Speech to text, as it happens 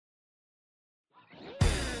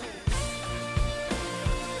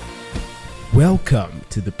Welcome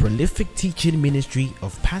to the prolific teaching ministry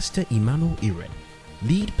of Pastor Emmanuel Iren,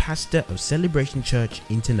 lead pastor of Celebration Church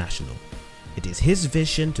International. It is his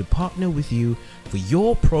vision to partner with you for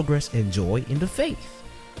your progress and joy in the faith.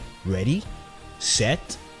 Ready,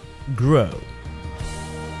 set, grow.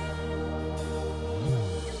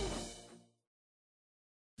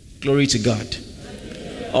 Glory to God.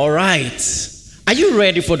 All right. Are you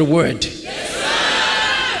ready for the word? Yes,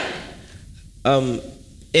 sir.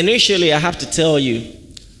 Initially, I have to tell you,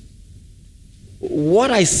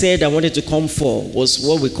 what I said I wanted to come for was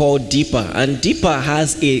what we call Deeper. And Deeper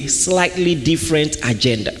has a slightly different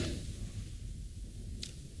agenda.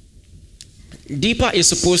 Deeper is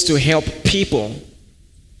supposed to help people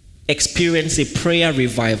experience a prayer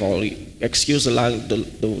revival. Excuse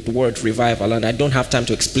the word revival, and I don't have time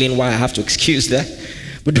to explain why I have to excuse that.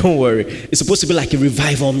 But don't worry. It's supposed to be like a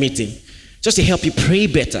revival meeting, just to help you pray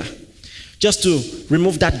better, just to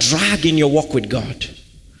remove that drag in your walk with God,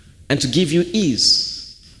 and to give you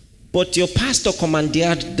ease. But your pastor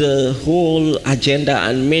commandeered the whole agenda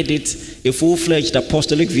and made it a full-fledged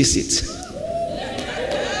apostolic visit.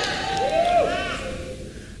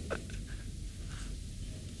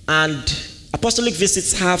 And apostolic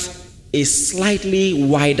visits have a slightly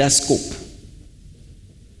wider scope.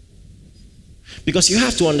 Because you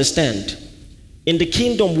have to understand, in the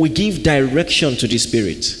kingdom we give direction to the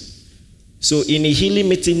Spirit. So in a healing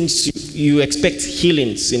meeting, you expect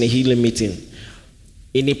healings in a healing meeting.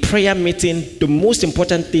 In a prayer meeting, the most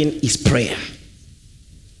important thing is prayer.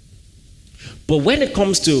 But when it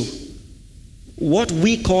comes to what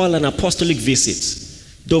we call an apostolic visit,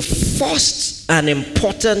 the first and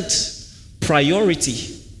important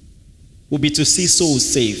priority will be to see souls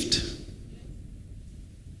saved.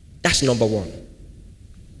 That's number one.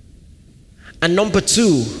 And number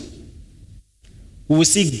two, we will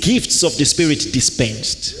see gifts of the Spirit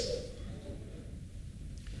dispensed.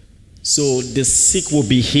 So the sick will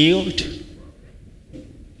be healed.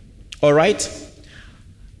 All right?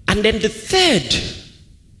 And then the third,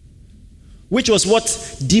 which was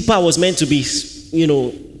what Deeper was meant to be,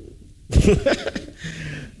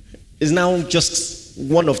 is now just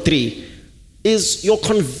one of three, is your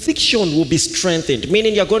conviction will be strengthened,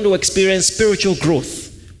 meaning you're going to experience spiritual growth.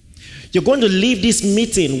 You're going to leave this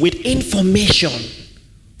meeting with information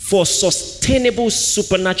for sustainable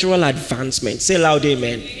supernatural advancement. Say loud,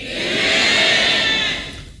 amen.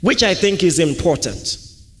 Amen. Which I think is important.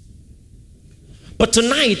 But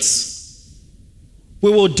tonight,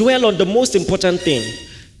 we will dwell on the most important thing.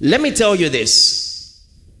 Let me tell you this.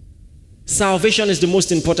 Salvation is the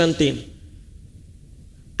most important thing.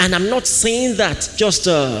 And I'm not saying that just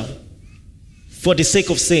for the sake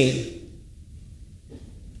of saying.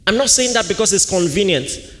 I'm not saying that because it's convenient.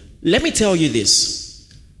 Let me tell you this.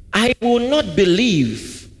 I will not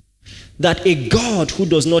believe that a God who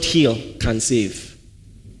does not heal can save.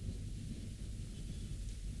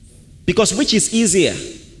 Because which is easier?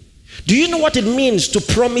 Do you know what it means to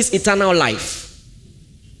promise eternal life?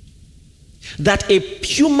 That a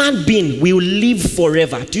human being will live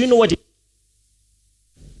forever. Do you know what it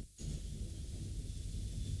means?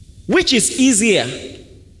 Which is easier?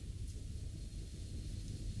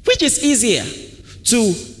 Which is easier?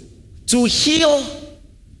 To heal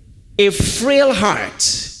a frail heart,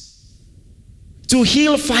 to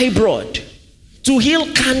heal fibroid, to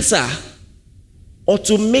heal cancer, or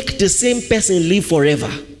to make the same person live forever?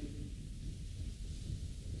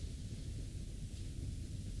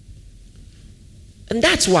 And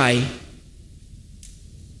that's why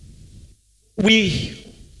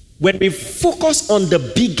when we focus on the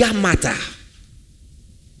bigger matter,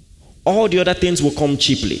 all the other things will come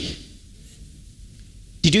cheaply.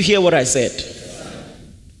 Did you hear what I said?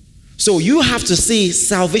 So you have to see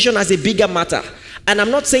salvation as a bigger matter. And I'm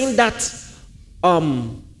not saying that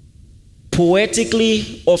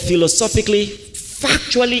poetically or philosophically.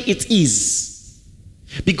 Factually it is.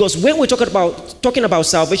 Because when we're talking about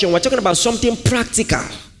salvation, we're talking about something practical.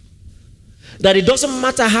 That it doesn't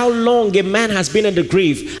matter how long a man has been in the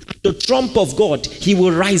grave, at the trump of God, he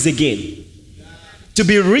will rise again. To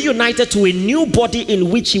be reunited to a new body in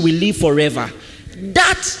which he will live forever.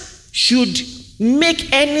 That should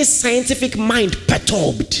make any scientific mind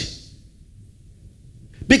perturbed.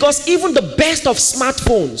 Because even the best of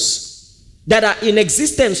smartphones that are in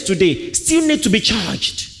existence today still need to be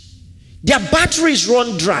charged. Their batteries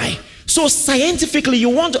run dry. So scientifically, you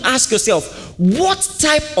want to ask yourself, what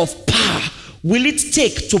type of power will it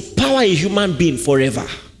take to power a human being forever?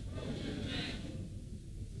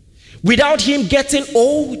 Without him getting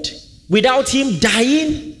old, without him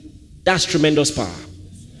dying, that's tremendous power.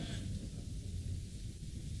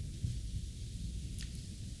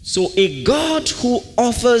 So a God who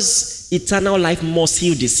offers eternal life must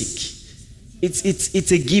heal the sick.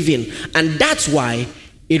 It's a given. And that's why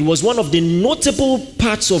it was one of the notable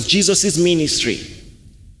parts of Jesus' ministry.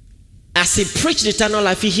 As he preached eternal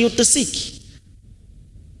life, he healed the sick.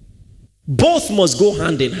 Both must go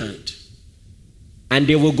hand in hand. And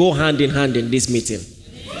they will go hand in hand in this meeting.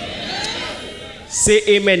 Say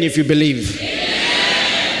amen if you believe.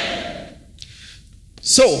 Amen.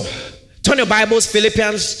 So, turn your Bibles,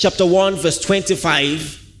 Philippians chapter 1, verse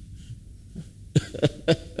 25.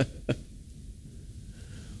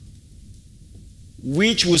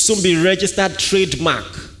 Which will soon be registered trademark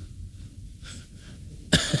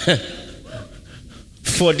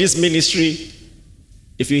for this ministry.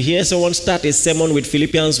 If you hear someone start a sermon with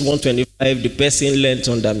Philippians 1:25, the person learns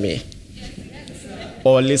under me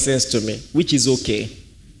or listens to me, which is okay.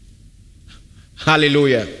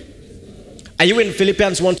 Hallelujah. Are you in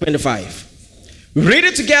Philippians 1:25? Read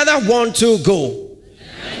it together. 1, 2, go.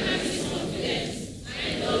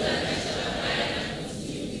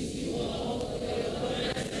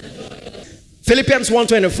 Philippians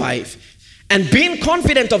 1:25. And being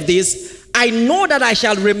confident of this, I know that I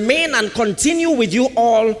shall remain and continue with you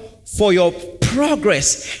all for your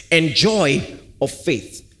progress and joy of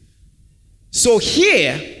faith. So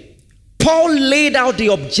here, Paul laid out the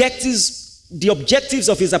objectives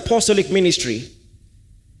of his apostolic ministry.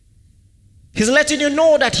 He's letting you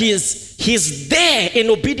know that he's there in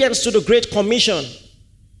obedience to the Great Commission.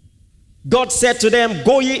 God said to them,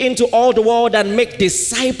 go ye into all the world and make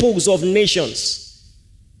disciples of nations.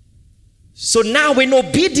 So now in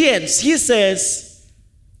obedience, he says,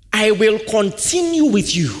 I will continue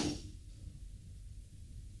with you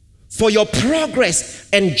for your progress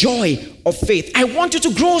and joy of faith. I want you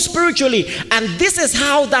to grow spiritually, and this is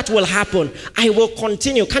how that will happen. I will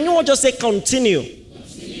continue. Can you all just say continue?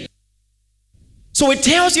 Continue. So it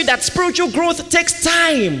tells you that spiritual growth takes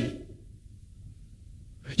time.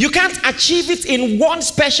 You can't achieve it in one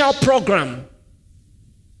special program.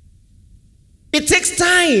 It takes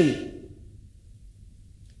time.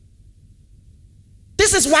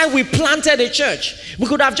 This is why we planted a church. We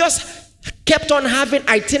could have just kept on having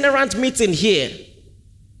itinerant meeting here.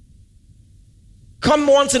 Come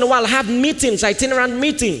once in a while, have meetings, itinerant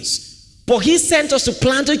meetings. But he sent us to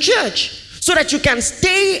plant a church so that you can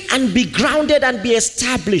stay and be grounded and be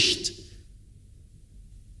established.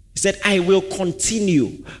 He said, I will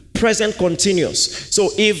continue. Present continuous. So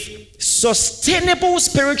if sustainable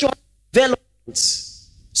spiritual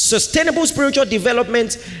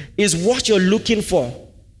development is what you're looking for,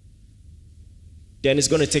 then it's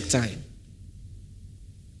going to take time.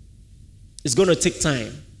 It's going to take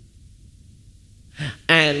time.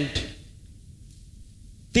 And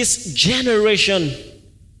this generation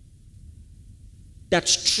that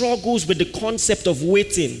struggles with the concept of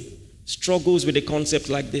waiting struggles with a concept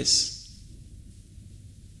like this.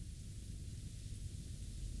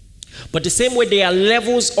 But the same way there are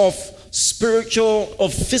levels of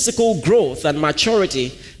physical growth and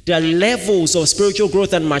maturity, there are levels of spiritual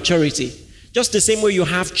growth and maturity. Just the same way you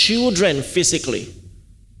have children physically.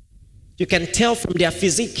 You can tell from their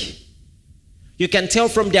physique. You can tell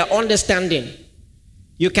from their understanding.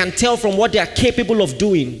 You can tell from what they are capable of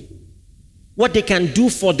doing, what they can do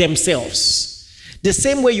for themselves. The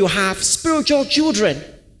same way you have spiritual children.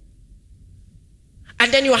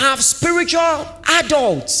 And then you have spiritual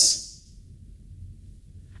adults.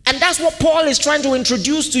 And that's what Paul is trying to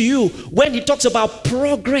introduce to you when he talks about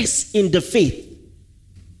progress in the faith.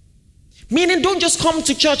 Meaning, don't just come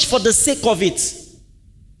to church for the sake of it.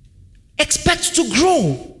 Expect to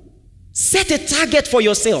grow. Set a target for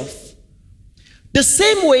yourself. The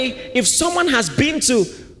same way, if someone has been to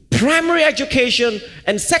primary education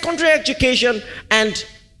and secondary education and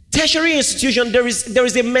tertiary institution, there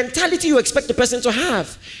is a mentality you expect the person to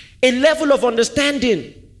have, a level of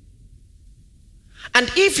understanding.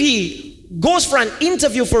 And if he goes for an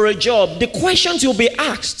interview for a job, the questions you'll be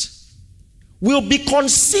asked will be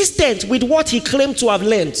consistent with what he claimed to have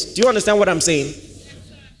learned. Do you understand what I'm saying?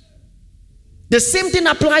 The same thing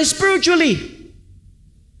applies spiritually.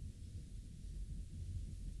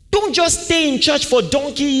 Don't just stay in church for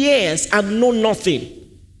donkey years and know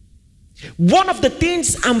nothing. One of the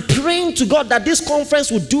things I'm praying to God that this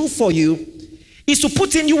conference will do for you is to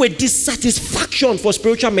put in you a dissatisfaction for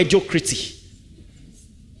spiritual mediocrity.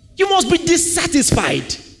 You must be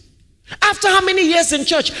dissatisfied. After how many years in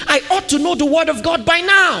church? I ought to know the word of God by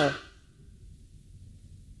now.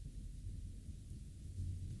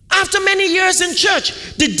 After many years in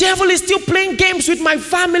church, the devil is still playing games with my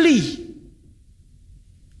family.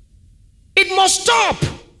 It must stop.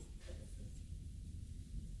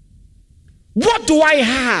 What do I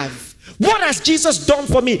have? What has Jesus done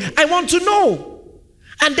for me? I want to know.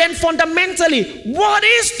 And then fundamentally, what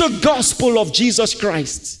is the gospel of Jesus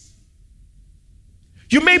Christ?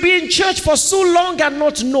 You may be in church for so long and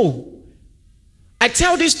not know. I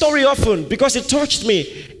tell this story often because it touched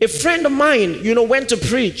me. A friend of mine, went to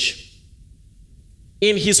preach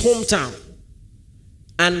in his hometown.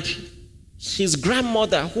 And his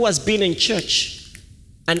grandmother, who has been in church,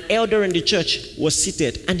 an elder in the church, was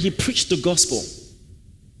seated. And he preached the gospel.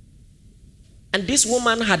 And this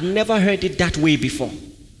woman had never heard it that way before.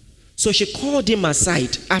 So she called him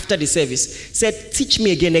aside after the service, said, teach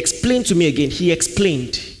me again, explain to me again. He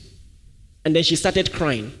explained. And then she started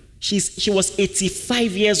crying. She was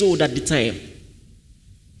 85 years old at the time.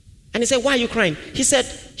 And he said, why are you crying? She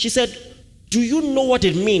said, do you know what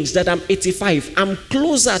it means that I'm 85? I'm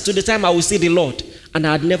closer to the time I will see the Lord. And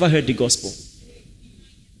I had never heard the gospel.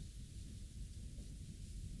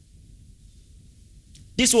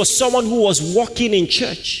 This was someone who was walking in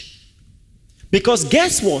church. Because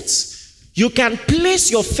guess what? You can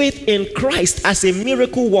place your faith in Christ as a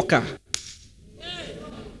miracle worker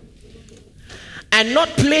and not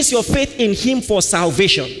place your faith in him for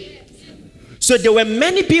salvation. So there were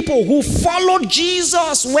many people who followed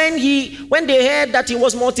Jesus when they heard that he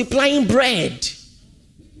was multiplying bread.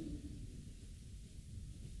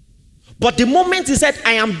 But the moment he said,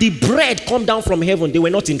 I am the bread come down from heaven, they were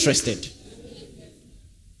not interested.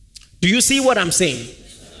 Do you see what I'm saying?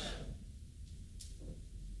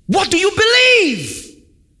 What do you believe?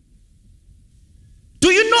 Do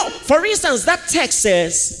you know? For instance, that text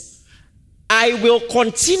says, I will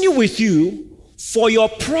continue with you for your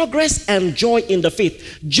progress and joy in the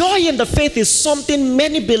faith. Joy in the faith is something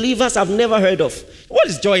many believers have never heard of. What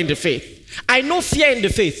is joy in the faith? I know fear in the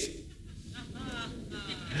faith.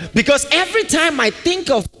 Because every time I think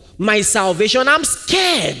of my salvation, I'm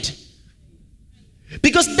scared.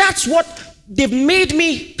 Because that's what they've made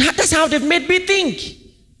me, that's how they've made me think.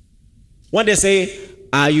 When they say,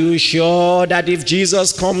 are you sure that if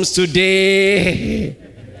Jesus comes today,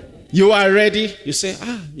 you are ready? You say,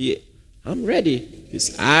 yeah, I'm ready. You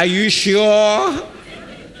say, are you sure?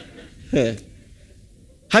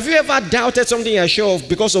 Have you ever doubted something you're sure of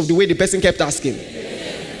because of the way the person kept asking?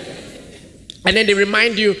 And then they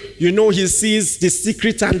remind you, he sees the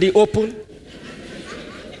secret and the open.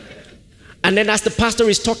 And then as the pastor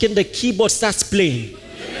is talking, the keyboard starts playing.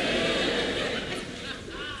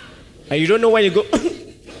 And you don't know where you go.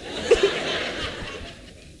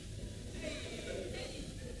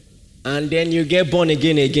 And then you get born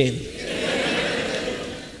again.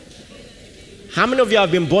 How many of you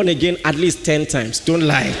have been born again at least 10 times? Don't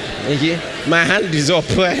lie. Okay? My hand is up.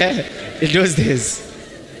 In those days.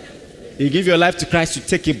 You give your life to Christ, you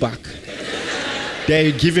take it back. Then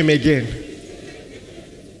you give him again.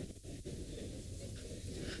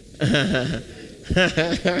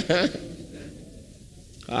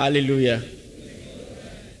 Hallelujah.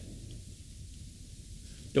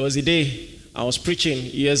 There was a day I was preaching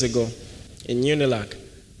years ago in Unilag.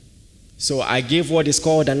 So I gave what is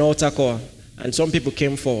called an altar call, and some people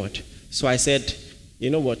came forward. So I said,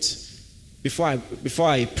 you know what? Before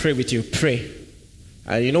I pray with you, pray.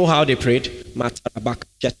 And you know how they prayed? I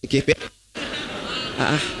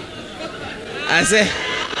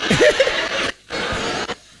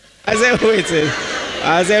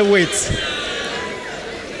said, wait.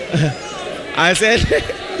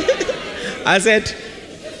 I said,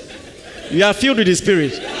 you are filled with the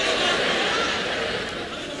Spirit.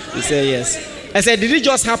 He said, yes. I said, did it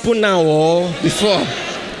just happen now or before?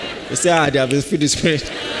 He said, they have been filled with the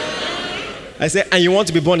Spirit. I said, and you want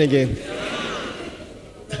to be born again?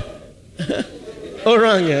 Oh,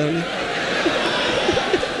 wrong, yeah.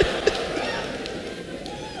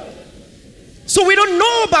 So we don't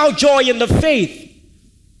know about joy in the faith.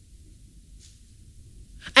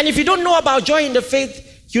 And if you don't know about joy in the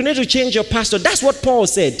faith, you need to change your pastor. That's what Paul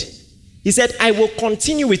said. He said, I will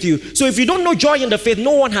continue with you. So if you don't know joy in the faith,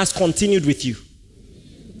 no one has continued with you.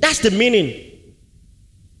 That's the meaning.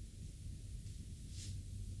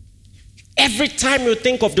 Every time you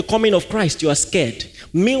think of the coming of Christ, you are scared.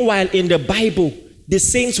 Meanwhile, in the Bible, the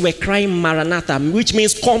saints were crying Maranatha, which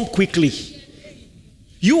means come quickly.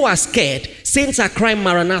 You are scared. Saints are crying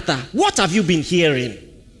Maranatha. What have you been hearing?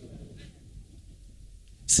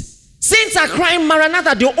 Saints are crying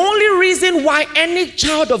Maranatha. The only reason why any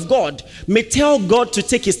child of God may tell God to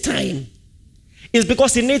take his time is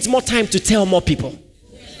because he needs more time to tell more people.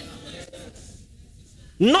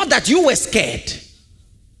 Not that you were scared.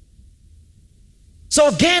 So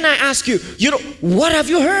again, I ask you, what have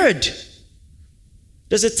you heard?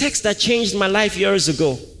 There's a text that changed my life years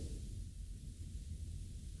ago.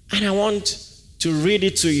 And I want to read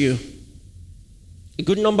it to you. A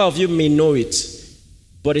good number of you may know it,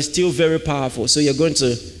 but it's still very powerful. So you're going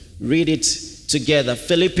to read it together.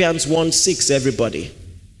 Philippians 1:6, everybody.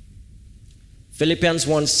 Philippians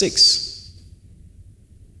 1:6.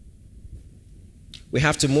 We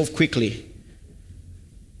have to move quickly.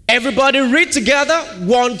 Everybody read together.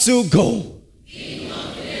 1, 2, go.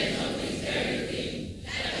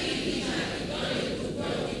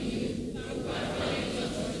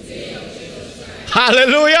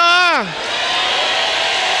 Hallelujah.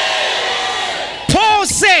 Paul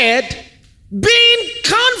said, being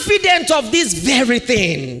confident of this very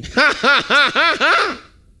thing,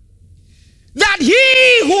 that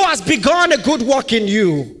he who has begun a good work in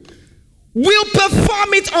you will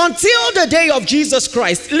perform it until the day of Jesus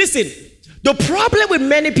Christ. Listen, the problem with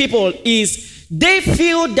many people is they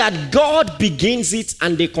feel that God begins it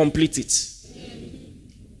and they complete it.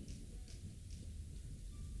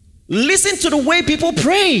 Listen to the way people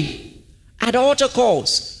pray at altar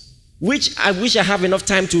calls, which I wish I have enough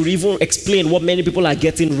time to even explain what many people are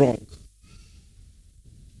getting wrong.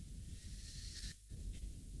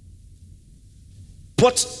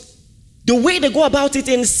 But the way they go about it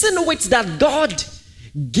insinuates that God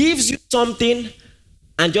gives you something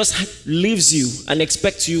and just leaves you and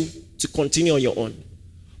expects you to continue on your own.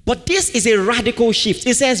 But this is a radical shift.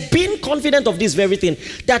 It says, being confident of this very thing,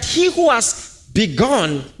 that he who has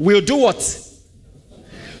begun will do what?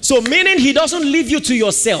 So meaning he doesn't leave you to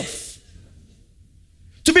yourself.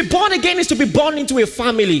 To be born again is to be born into a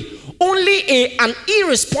family. Only an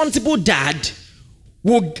irresponsible dad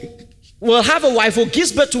will have a wife who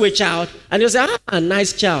gives birth to a child and he'll say, a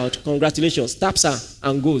nice child, congratulations, taps her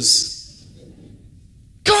and goes.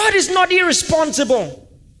 God is not irresponsible.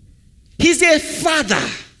 He's a father.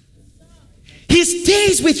 He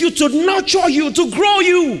stays with you to nurture you, to grow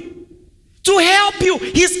you, to help you.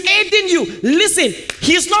 He's aiding you. Listen,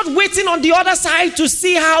 he's not waiting on the other side to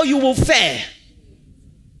see how you will fare,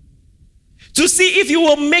 to see if you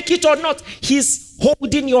will make it or not. He's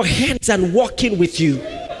holding your hands and walking with you.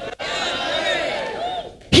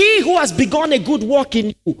 He who has begun a good work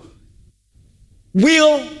in you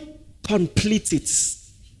will complete it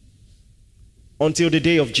until the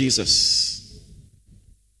day of Jesus.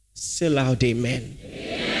 Say loud, amen.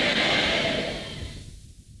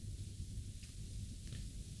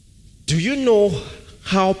 Do you know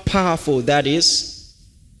how powerful that is?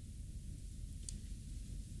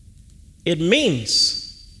 It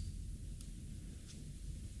means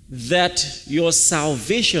that your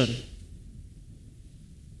salvation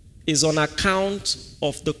is on account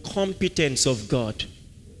of the competence of God.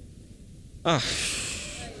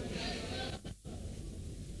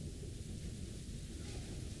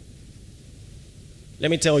 Let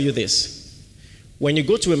me tell you this. When you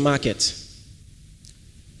go to a market,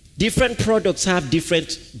 different products have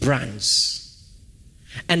different brands.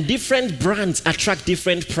 And different brands attract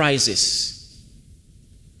different prices.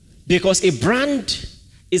 Because a brand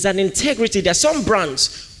is an integrity. There are some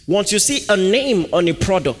brands, once you see a name on a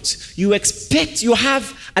product, you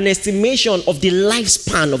have an estimation of the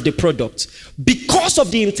lifespan of the product because of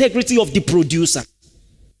the integrity of the producer.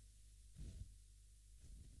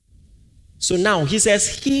 So now he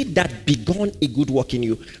says, he that begun a good work in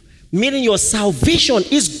you, meaning your salvation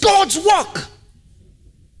is God's work.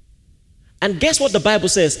 And guess what the Bible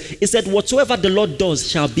says? It said, whatsoever the Lord does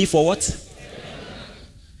shall be for what?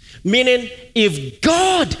 Meaning, if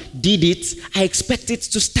God did it, I expect it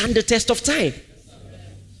to stand the test of time.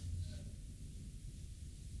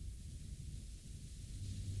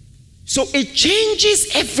 So it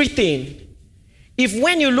changes everything. If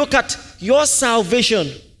when you look at your salvation,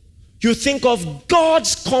 you think of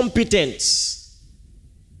God's competence.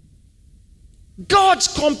 God's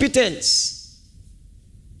competence.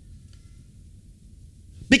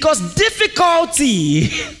 Because difficulty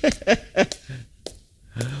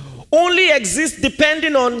only exists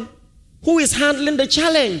depending on who is handling the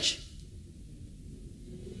challenge.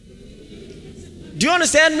 Do you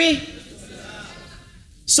understand me?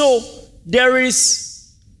 So there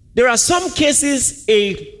are some cases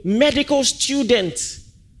a medical student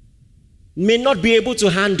may not be able to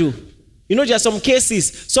handle. You know, there are some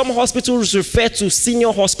cases, some hospitals refer to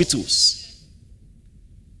senior hospitals.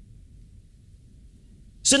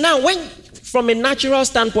 So now when, from a natural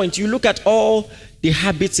standpoint, you look at all the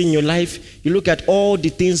habits in your life, you look at all the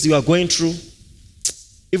things you are going through,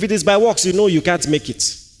 if it is by works, you know you can't make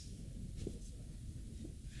it.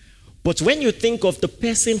 But when you think of the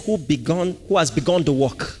person who has begun the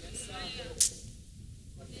work,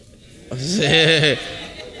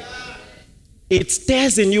 it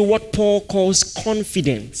stirs in you what Paul calls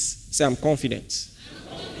confidence. Say, I'm confident.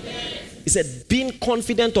 He said, being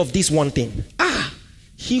confident of this one thing.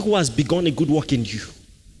 He who has begun a good work in you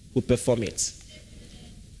will perform it.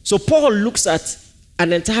 So Paul looks at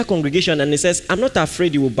an entire congregation and he says, I'm not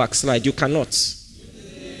afraid you will backslide. You cannot.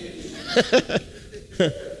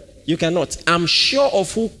 You cannot. I'm sure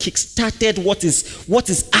of who kickstarted what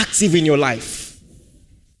is active in your life.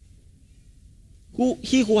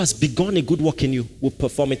 He who has begun a good work in you will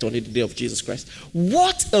perform it on the day of Jesus Christ.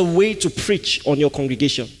 What a way to preach on your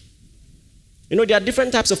congregation. You know, there are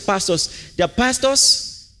different types of pastors. There are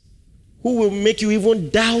pastors who will make you even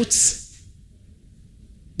doubt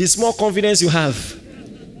the small confidence you have.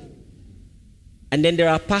 And then there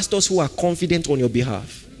are pastors who are confident on your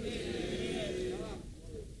behalf.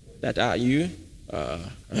 That are you?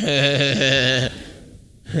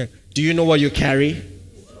 Do you know what you carry?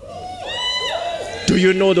 Do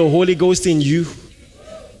you know the Holy Ghost in you?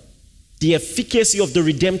 The efficacy of the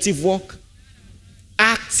redemptive work?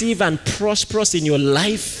 Active and prosperous in your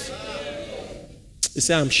life? You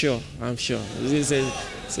say, I'm sure. He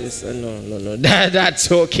says, no.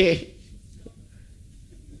 That's okay.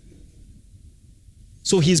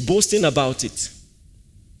 So he's boasting about it.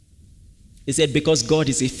 He said, because God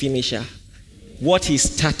is a finisher. What he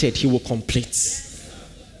started, he will complete.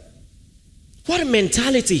 What a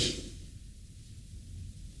mentality.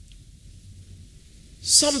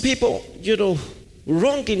 Some people,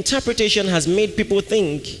 wrong interpretation has made people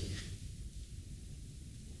think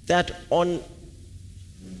that on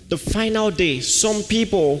the final day, some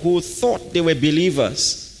people who thought they were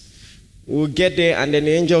believers will get there and then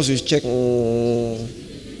the angels will check.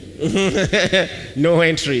 No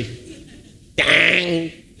entry.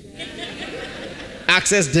 Dang.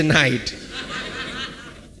 Access denied.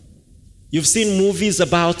 You've seen movies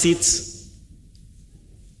about it.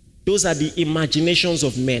 Those are the imaginations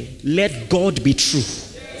of men. Let God be true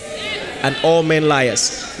and all men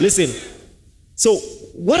liars. Listen. So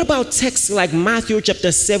what about texts like Matthew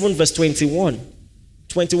chapter 7 verse 21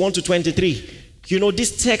 to 23? You know,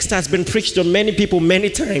 this text has been preached to many people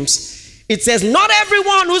many times. It says, not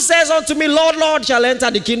everyone who says unto me, Lord, Lord, shall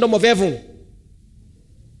enter the kingdom of heaven,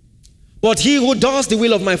 but he who does the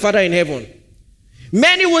will of my Father in heaven.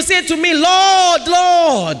 Many will say to me, Lord,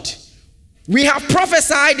 Lord, we have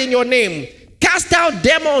prophesied in your name, cast out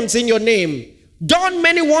demons in your name, done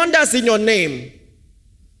many wonders in your name.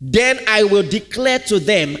 Then I will declare to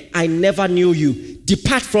them, I never knew you.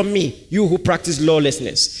 Depart from me, you who practice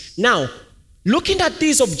lawlessness. Now, looking at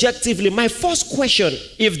this objectively, my first question,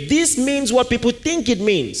 if this means what people think it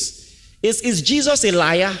means, is Jesus a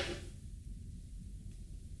liar?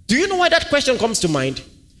 Do you know why that question comes to mind?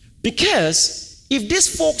 Because if these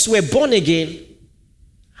folks were born again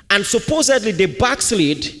and supposedly they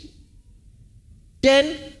backslid,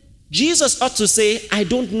 then Jesus ought to say, I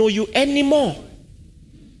don't know you anymore.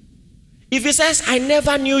 If he says, I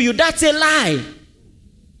never knew you, that's a lie.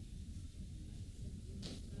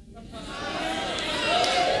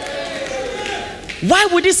 Why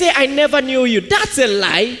would he say, I never knew you? That's a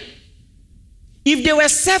lie. If they were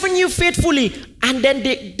serving you faithfully and then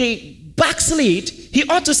they backslid, he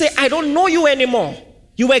ought to say, I don't know you anymore.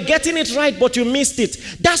 You were getting it right, but you missed it.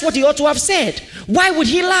 That's what he ought to have said. Why would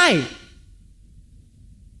he lie?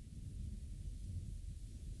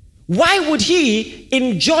 Why would he,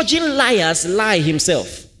 in judging liars, lie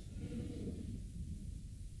himself?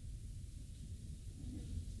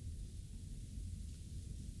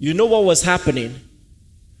 You know what was happening?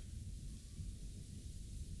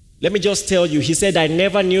 Let me just tell you, he said, I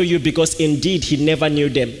never knew you, because indeed he never knew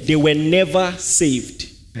them. They were never saved.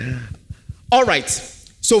 All right,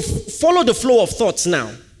 so follow the flow of thoughts now.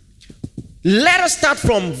 Let us start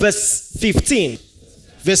from verse 15.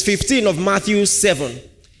 Verse 15 of Matthew 7.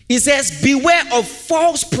 It says, beware of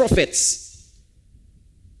false prophets.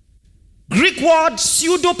 Greek word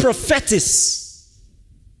pseudo-prophetis.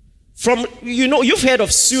 From, you've heard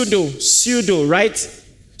of pseudo, right?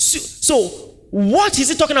 So, what is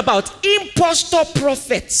he talking about? Impostor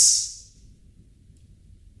prophets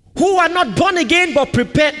who are not born again but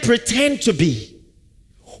pretend to be.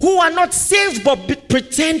 Who are not saved but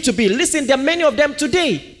pretend to be. Listen, there are many of them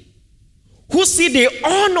today who see the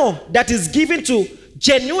honor that is given to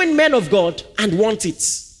genuine men of God and want it.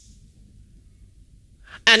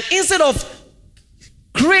 And instead of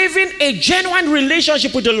craving a genuine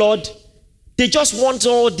relationship with the Lord, they just want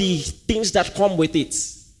all the things that come with it.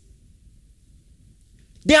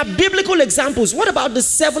 There are biblical examples. What about the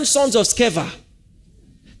 7 sons of Sceva?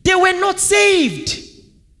 They were not saved.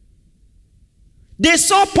 They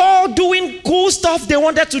saw Paul doing cool stuff. They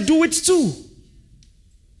wanted to do it too.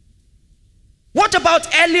 What about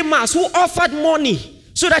Elymas, who offered money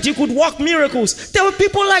so that he could work miracles. There were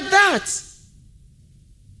people like that.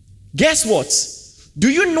 Guess what? Do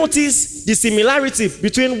you notice the similarity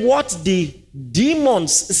between what the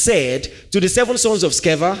demons said to the 7 sons of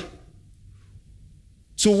Sceva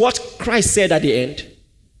to what Christ said at the end?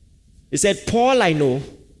 He said, Paul I know,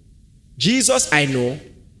 Jesus I know,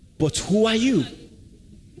 but who are you?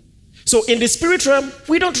 So in the spirit realm,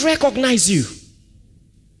 we don't recognize you.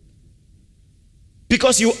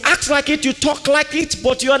 Because you act like it, you talk like it,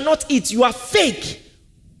 but you are not it. You are fake.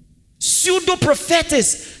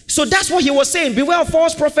 Pseudo-prophetess. So that's what he was saying. Beware of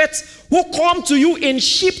false prophets who come to you in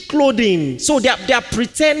sheep clothing. So they are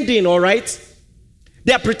pretending, all right?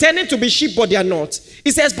 They are pretending to be sheep, but they are not.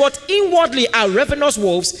 He says, but inwardly are ravenous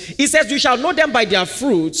wolves. He says, you shall know them by their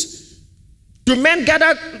fruits. Do men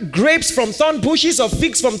gather grapes from thorn bushes or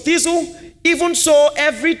figs from thistle? Even so,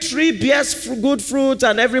 every tree bears good fruit,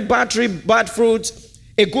 and every bad tree bad fruit.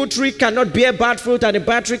 A good tree cannot bear bad fruit, and a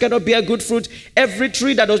bad tree cannot bear good fruit. Every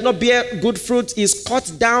tree that does not bear good fruit is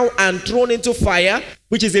cut down and thrown into fire,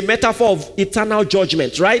 which is a metaphor of eternal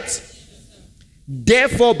judgment, right?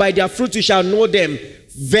 Therefore, by their fruit you shall know them.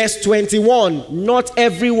 Verse 21, not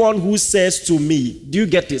everyone who says to me. Do you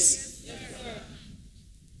get this? Yes,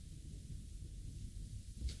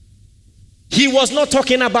 he was not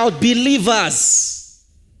talking about believers.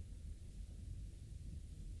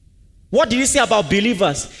 What did he say about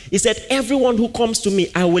believers? He said, everyone who comes to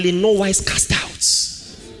me, I will in no wise cast out.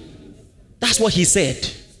 That's what he said.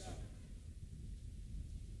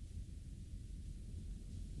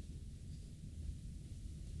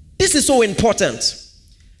 This is so important.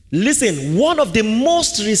 Listen, one of the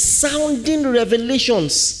most resounding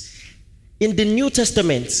revelations in the New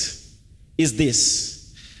Testament is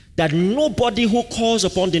this, that nobody who calls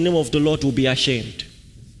upon the name of the Lord will be ashamed.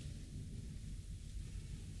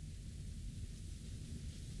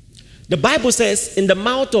 The Bible says, in the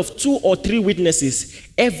mouth of 2 or 3 witnesses,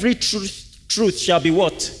 every truth shall be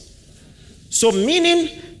what? So meaning,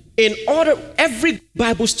 in order, every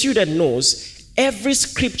Bible student knows, every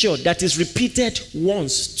scripture that is repeated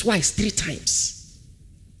once, twice, 3 times,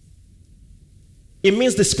 it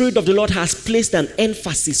means the Spirit of the Lord has placed an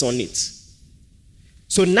emphasis on it.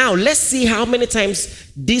 So now let's see how many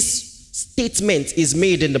times this statement is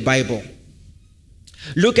made in the Bible.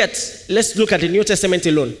 Let's look at the New Testament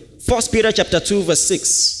alone. 1 Peter chapter 2 verse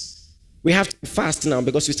 6. We have to be fast now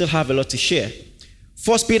because we still have a lot to share.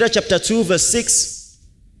 1 Peter chapter 2 verse 6.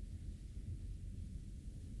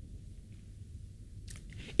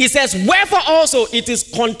 It says, wherefore also it is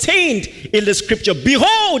contained in the scripture,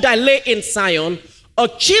 behold, I lay in Zion a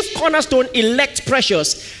chief cornerstone, elect,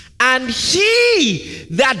 precious, and he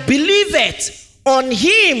that believeth on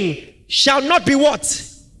him shall not be what?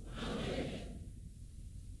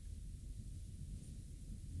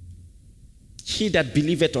 He that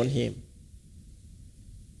believeth on him.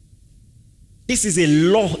 This is a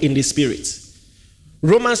law in the spirit.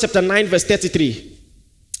 Romans chapter 9 verse 33.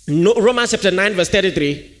 Romans chapter 9 verse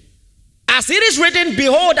 33. As it is written,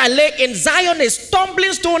 behold, I lay in Zion a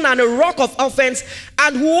stumbling stone and a rock of offense,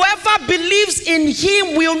 and whoever believes in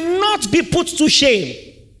him will not be put to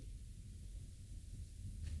shame.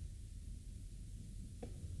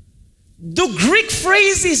 The Greek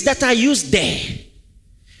phrases that are used there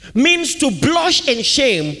means to blush in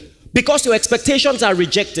shame because your expectations are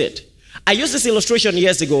rejected. I used this illustration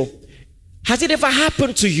years ago. Has it ever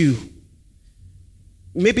happened to you?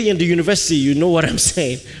 Maybe in the university, you know what I'm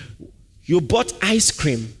saying. You bought ice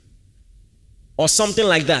cream or something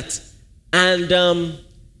like that, and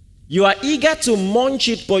you are eager to munch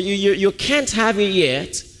it, but you can't have it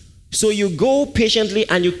yet. So you go patiently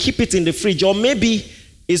and you keep it in the fridge, or maybe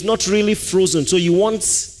it's not really frozen, so you want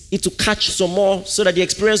it to catch some more so that the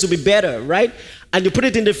experience will be better, right? And you put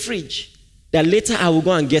it in the fridge. That later I will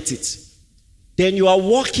go and get it. Then you are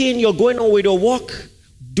walking, you're going on with your walk,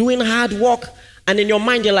 doing hard work, and in your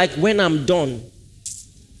mind you're like, when I'm done.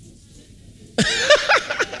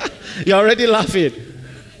 You're already laughing.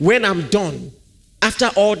 When I'm done, after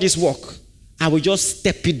all this work, I will just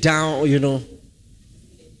step it down, you know.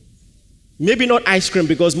 Maybe not ice cream,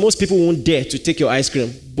 because most people won't dare to take your ice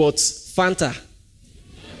cream, but Fanta.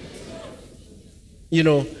 You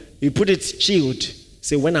know, you put it chilled,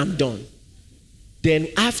 say, when I'm done. Then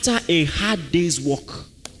after a hard day's work,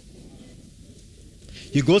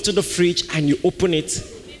 you go to the fridge and you open it.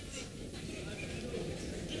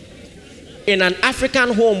 In an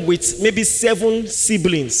African home with maybe 7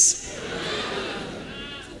 siblings,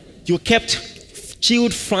 you kept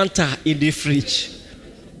chilled Fanta in the fridge.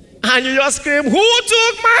 And you just scream, who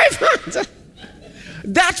took my Fanta?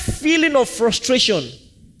 That feeling of frustration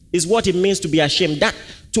is what it means to be ashamed. That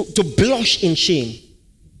to blush in shame.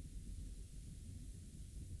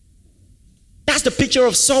 that's the picture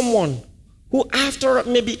of someone who, after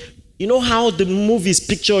maybe, you know how the movies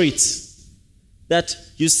picture it, that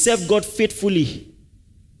you serve God faithfully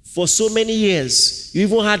for so many years. You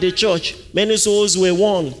even had a church. Many souls were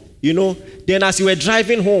won, you know. Then as you were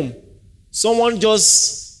driving home, someone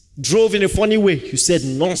just drove in a funny way. You said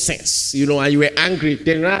nonsense, you know, and you were angry.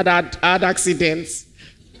 Then you had accidents.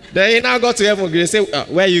 Then you now got to heaven. You say,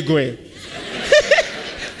 where are you going?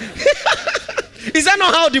 Is that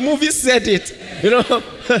not how the movie said it? You know,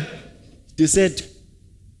 they said,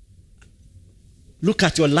 look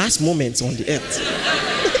at your last moments on the earth.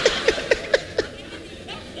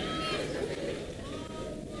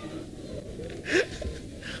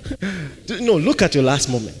 No, look at your last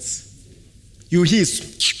moments. You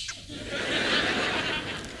hiss.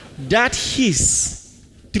 That hiss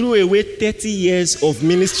threw away 30 years of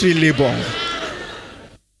ministry labor.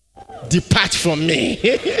 Depart from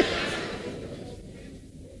me.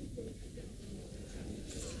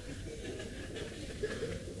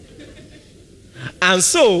 And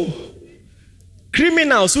so,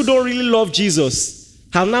 criminals who don't really love Jesus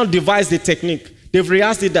have now devised a technique. They've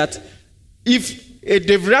rehearsed it that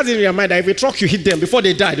they've rehearsed it in their mind that if a truck you hit them before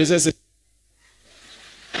they die, they say,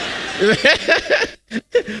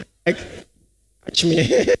 catch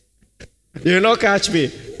me. You will not catch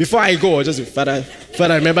me. Before I go, just Father,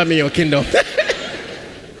 remember me in your kingdom.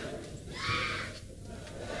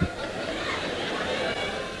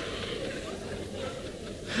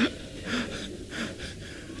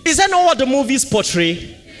 Is that not what the movies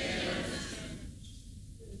portray?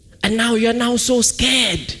 And now you're now so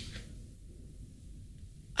scared.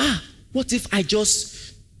 What if I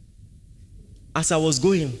just, as I was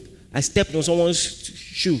going, I stepped on someone's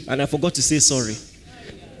shoe and I forgot to say sorry?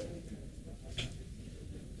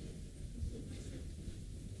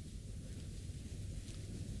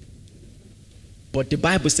 But the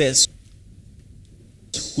Bible says,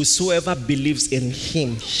 whosoever believes in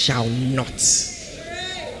him shall not.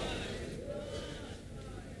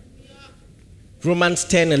 Romans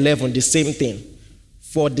 10:11, the same thing.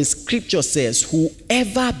 For the scripture says,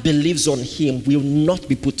 whoever believes on him will not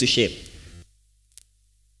be put to shame.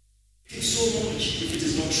 So much if it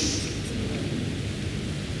is not true.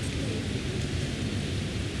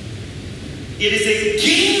 It is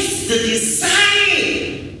against the design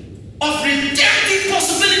of redemptive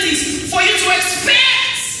possibilities for you to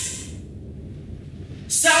expect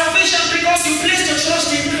salvation because you placed your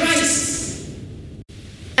trust in Christ.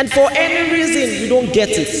 And for any reason you don't get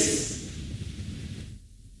it.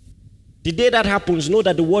 The day that happens, know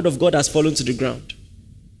that the word of God has fallen to the ground.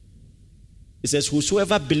 It says,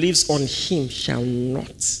 whosoever believes on him shall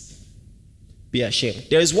not be ashamed.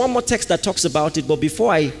 There is one more text that talks about it, but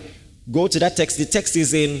before I go to that text, the text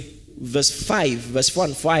is in verse 4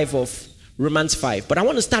 and 5 of Romans 5. But I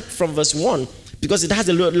want to start from verse 1 because it has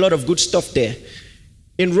a lot of good stuff there.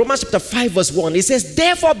 In Romans chapter 5 verse 1, it says,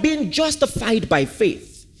 therefore being justified by faith,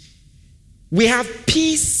 we have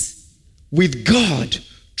peace with God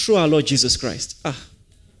through our Lord Jesus Christ.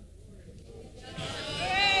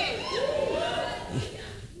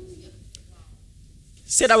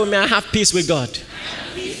 Say that with me, I have peace with God.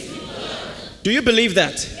 Do you believe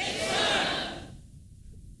that?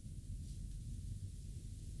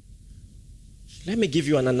 Let me give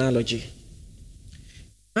you an analogy.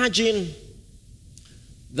 Imagine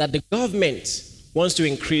that the government wants to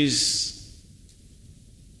increase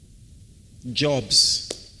jobs.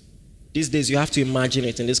 These days, you have to imagine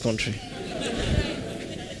it in this country.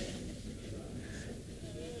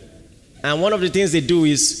 And one of the things they do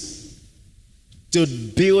is to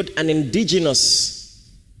build an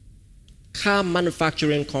indigenous car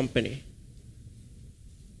manufacturing company.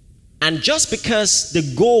 And just because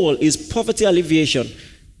the goal is poverty alleviation,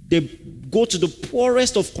 they go to the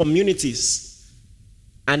poorest of communities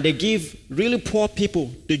and they give really poor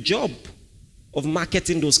people the job of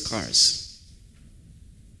marketing those cars.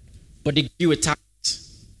 But they give you a target.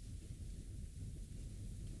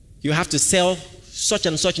 You have to sell such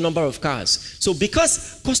and such number of cars. So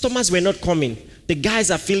because customers were not coming, the guys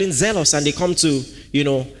are feeling zealous and they come to,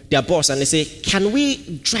 their boss and they say, can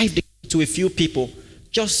we drive to a few people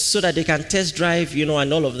just so that they can test drive, and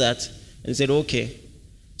all of that? And he said, okay.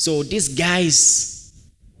 So these guys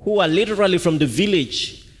who are literally from the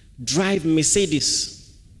village drive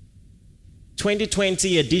Mercedes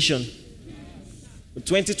 2020 edition.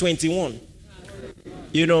 2021,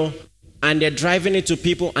 and they're driving it to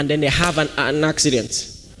people and then they have an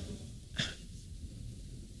accident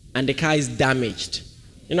and the car is damaged.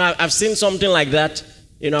 I've seen something like that.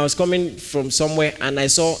 I was coming from somewhere and I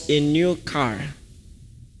saw a new car.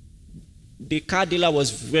 The car dealer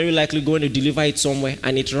was very likely going to deliver it somewhere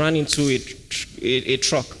and it ran into a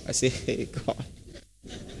truck. I say, hey, God.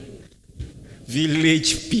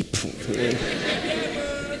 Village people.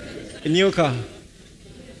 A new car.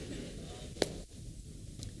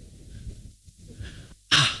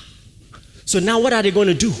 So now what are they going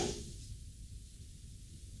to do?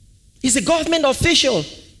 He's a government official.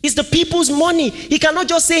 It's the people's money. He cannot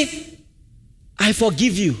just say, I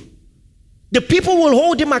forgive you. The people will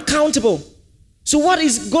hold him accountable. So what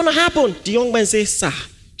is going to happen? The young man says, sir,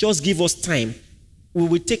 just give us time. We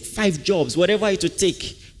will take 5 jobs, whatever it will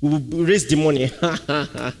take. We will raise the money.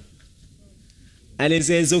 And he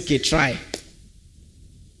says, okay, try.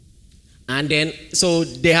 And then, so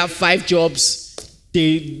they have 5 jobs.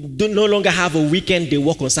 They don't no longer have a weekend. They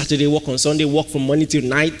work on Saturday, work on Sunday, work from morning till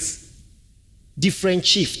night. Different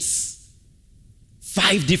shifts.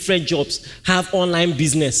 5 different jobs. Have online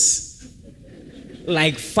business.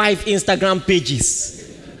 Like 5 Instagram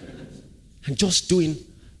pages. And just doing,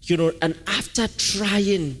 and after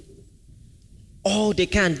trying all they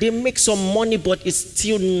can, they make some money, but it's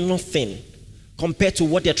still nothing compared to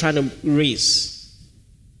what they're trying to raise.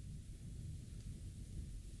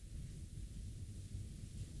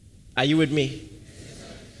 Are you with me?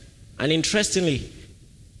 And interestingly,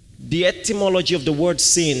 the etymology of the word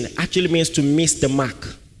sin actually means to miss the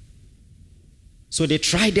mark. So they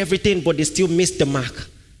tried everything, but they still missed the mark,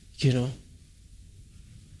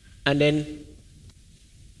 And then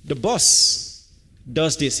the boss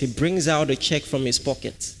does this. He brings out a check from his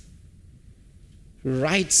pocket,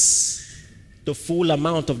 writes the full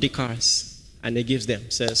amount of the cars, and he gives them,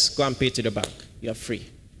 says, go and pay to the bank. You're free.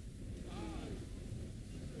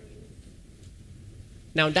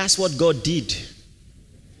 Now that's what God did.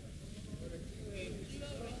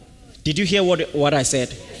 Did you hear what I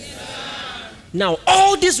said? Now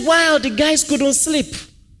all this while the guys couldn't sleep.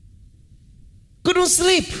 Couldn't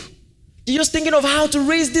sleep. They're just thinking of how to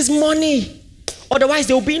raise this money. Otherwise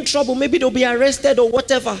they'll be in trouble. Maybe they'll be arrested or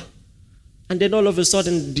whatever. And then all of a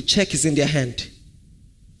sudden the check is in their hand.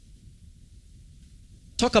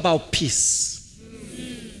 Talk about peace.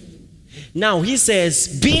 Now he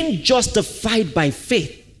says, being justified by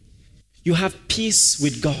faith, you have peace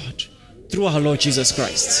with God through our Lord Jesus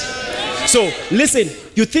Christ. So listen,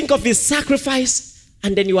 you think of his sacrifice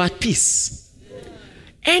and then you are at peace.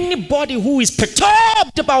 Anybody who is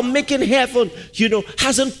perturbed about making heaven,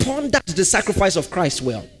 hasn't pondered the sacrifice of Christ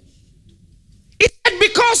well. It's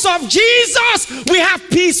because of Jesus we have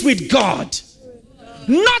peace with God.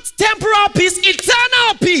 Not temporal peace,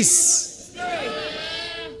 eternal peace.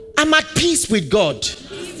 I'm at peace with God.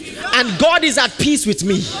 And God is at peace with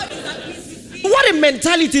me. What a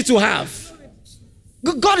mentality to have.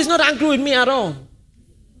 God is not angry with me at all.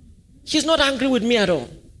 He's not angry with me at all.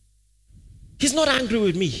 He's not angry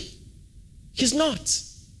with me. He's not.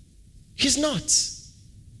 He's not.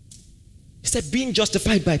 He said, being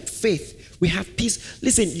justified by faith, we have peace.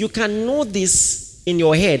 Listen, you can know this in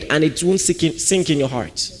your head and it won't sink in your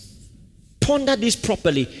heart. Ponder this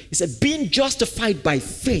properly. He said, being justified by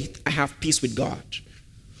faith, I have peace with God.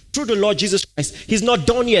 Through the Lord Jesus Christ. He's not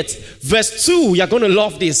done yet. Verse 2, you're going to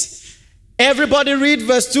love this. Everybody read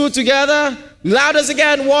verse 2 together. Loudest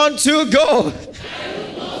again. 1, 2, go.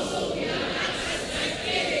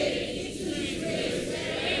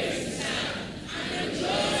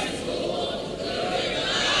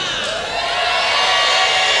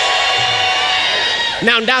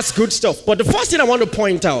 Now that's good stuff. But the first thing I want to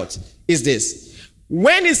point out is this.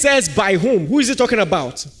 When it says by whom, who is it talking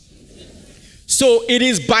about? So it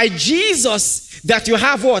is by Jesus that you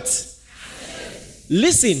have what?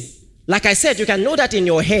 Listen, like I said, you can know that in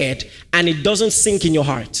your head and it doesn't sink in your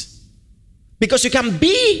heart. Because you can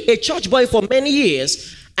be a church boy for many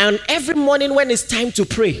years and every morning when it's time to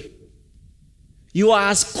pray, you are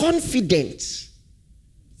as confident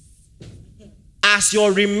as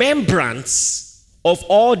your remembrance of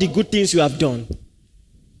all the good things you have done.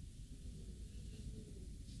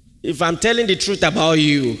 If I'm telling the truth about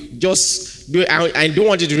you, just do. I don't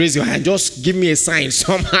want you to raise your hand. Just give me a sign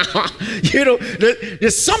somehow.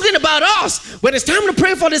 There's something about us when it's time to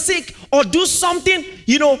pray for the sick or do something.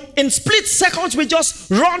 In split seconds we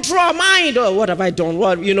just run through our mind. Oh, what have I done?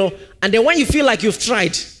 What And then when you feel like you've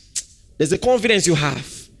tried, there's a confidence you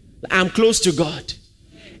have. I'm close to God.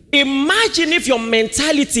 Imagine if your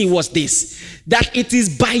mentality was this, that it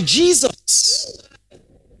is by Jesus,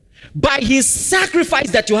 by his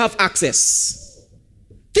sacrifice that you have access.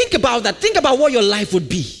 Think about that. Think about what your life would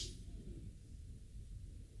be.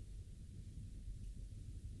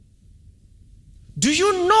 Do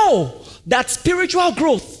you know that spiritual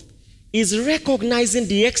growth is recognizing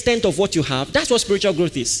the extent of what you have? That's what spiritual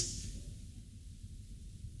growth is.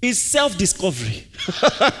 is self-discovery.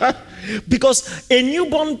 Because a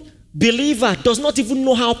newborn believer does not even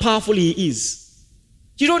know how powerful he is.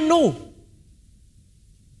 You don't know.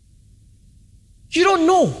 You don't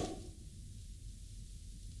know.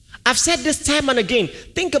 I've said this time and again.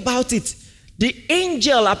 Think about it. The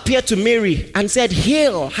angel appeared to Mary and said,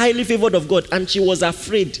 "Hail, highly favored of God," and she was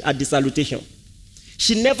afraid at the salutation.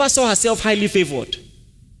 She never saw herself highly favored.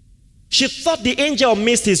 She thought the angel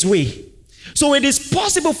missed his way. So it is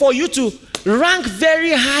possible for you to rank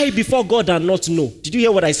very high before God and not know. Did you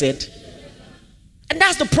hear what I said? And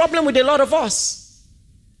that's the problem with a lot of us.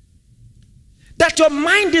 That your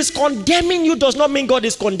mind is condemning you does not mean God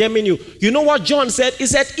is condemning you. You know what John said? He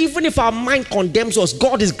said, even if our mind condemns us,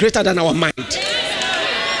 God is greater than our mind. Even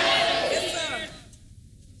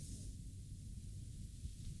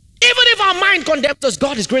if our mind condemns us,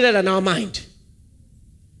 God is greater than our mind.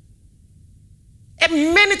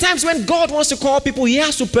 And many times when God wants to call people, he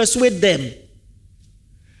has to persuade them.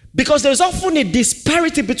 Because there's often a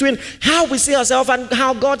disparity between how we see ourselves and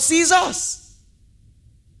how God sees us.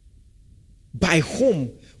 By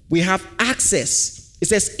whom we have access. It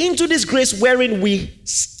says, into this grace wherein we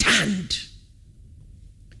stand.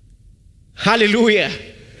 Hallelujah.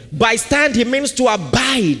 By stand, he means to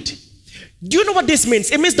abide. Do you know what this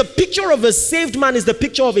means? It means the picture of a saved man is the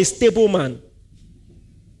picture of a stable man.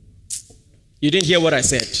 You didn't hear what I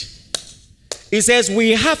said. It says,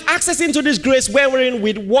 we have access into this grace wherein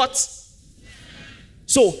with what?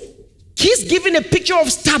 So, he's giving a picture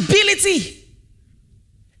of stability.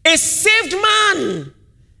 A saved man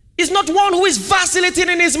is not one who is vacillating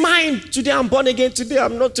in his mind. Today I'm born again, today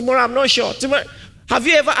I'm not, tomorrow I'm not sure. Tomorrow. Have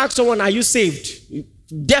you ever asked someone, are you saved?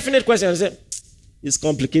 Definite question. I say, it's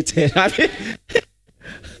complicated.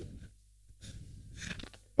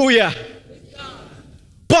 Oh yeah.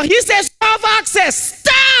 But he says, have access.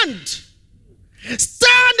 Stand.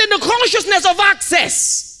 Stand in the consciousness of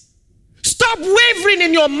access. Stop wavering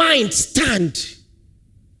in your mind. Stand.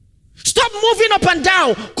 Stop moving up and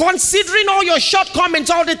down, considering all your shortcomings,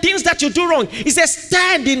 all the things that you do wrong. He says,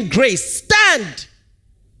 stand in grace. Stand.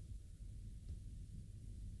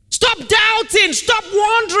 Stop doubting. Stop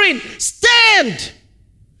wondering. Stand.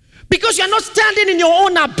 Because you're not standing in your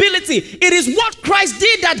own ability. It is what Christ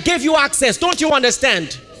did that gave you access. Don't you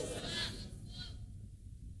understand?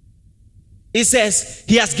 He says,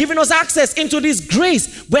 he has given us access into this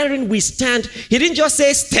grace wherein we stand. He didn't just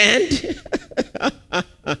say stand.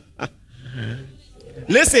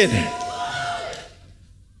 Listen.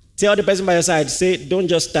 Tell the person by your side, say, don't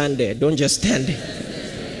just stand there. Don't just stand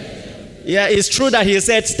there. Yeah, it's true that he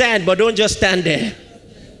said stand, but don't just stand there.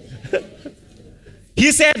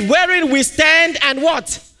 He said, wherein we stand and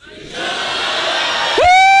what? Woo!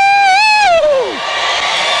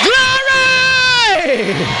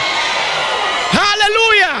 Glory!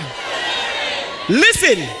 Hallelujah!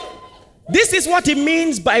 Listen, this is what it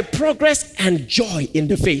means by progress and joy in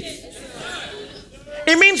the faith.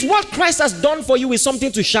 It means what Christ has done for you is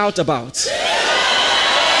something to shout about.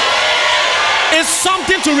 It's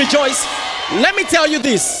something to rejoice. Let me tell you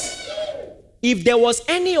this. If there was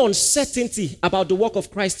any uncertainty about the work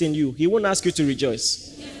of Christ in you, he won't ask you to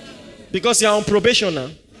rejoice. Because you're on probation now.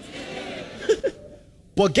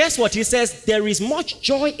 But guess what? He says, there is much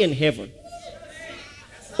joy in heaven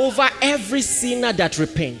over every sinner that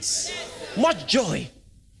repents. Much joy.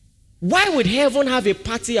 Why would heaven have a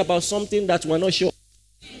party about something that we're not sure?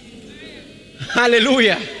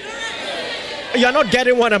 Hallelujah. You're not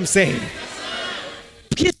getting what I'm saying.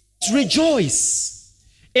 Please rejoice.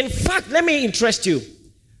 In fact, let me interest you.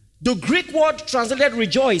 The Greek word translated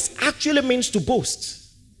rejoice actually means to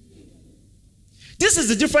boast. This is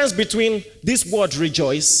the difference between this word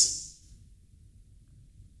rejoice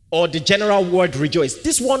or the general word rejoice.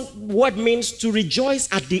 This one word means to rejoice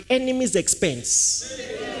at the enemy's expense.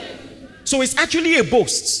 So it's actually a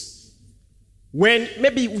boast. When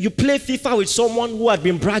maybe you play FIFA with someone who had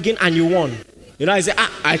been bragging and you won. You know, I say,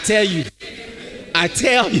 I tell you. I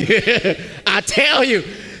tell you.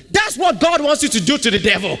 That's what God wants you to do to the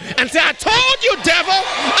devil. And say, I told you, devil.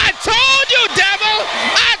 I told you, devil.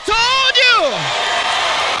 I told you.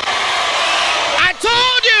 I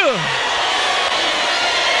told you.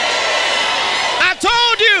 I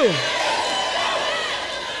told you.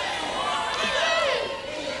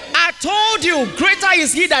 I told you, greater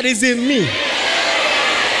is he that is in me.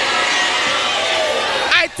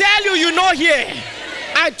 I tell you, you're not here.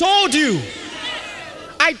 I told you.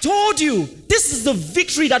 I told you. This is the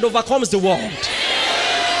victory that overcomes the world.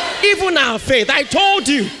 Even our faith. I told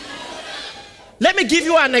you. Let me give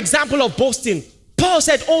you an example of boasting. Paul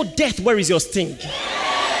said, oh death, where is your sting?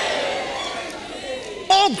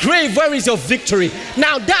 Oh Oh, grave, where is your victory?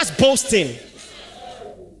 Now that's boasting.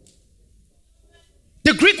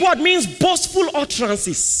 The Greek word means boastful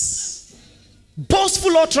utterances.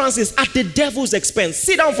 Boastful utterances at the devil's expense.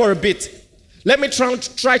 Sit down for a bit. Let me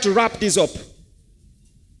try to wrap this up.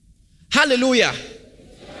 Hallelujah.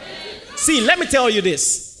 See, let me tell you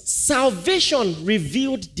this. Salvation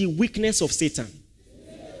revealed the weakness of Satan.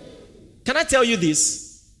 Can I tell you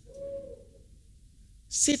this?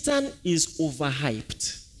 Satan is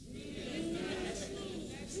overhyped.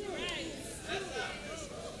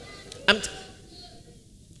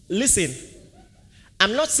 Listen,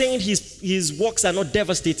 I'm not saying his works are not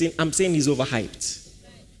devastating. I'm saying he's overhyped.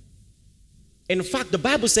 In fact, the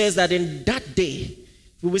Bible says that in that day,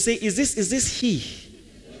 we will say, is this he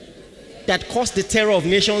that caused the terror of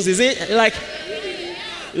nations? Is it like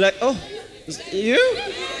oh, you?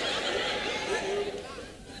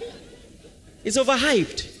 It's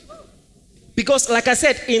overhyped. Because like I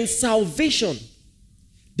said, in salvation,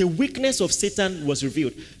 the weakness of Satan was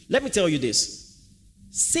revealed. Let me tell you this.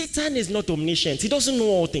 Satan is not omniscient. He doesn't know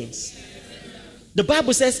all things. The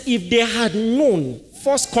Bible says if they had known,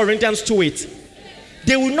 1 Corinthians 2:8,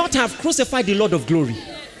 they would not have crucified the Lord of glory.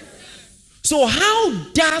 So how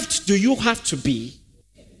daft do you have to be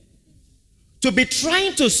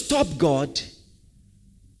trying to stop God,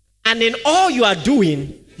 and in all you are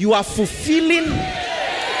doing, you are fulfilling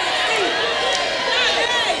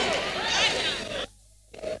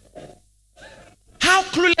how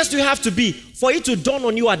clueless do you have to be for it to dawn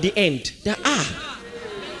on you at the end that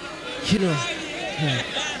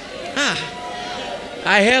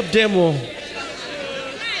I helped them all.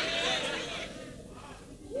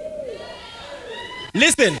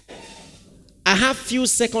 Listen, I have few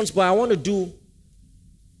seconds, but I want to do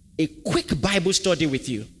a quick Bible study with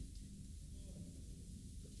you.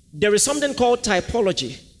 There is something called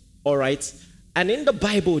typology, all right? And in the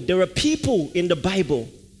Bible, there are people in the Bible,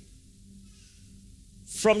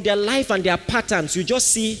 from their life and their patterns, you just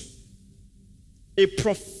see a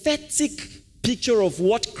prophetic picture of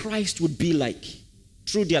what Christ would be like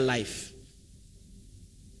through their life.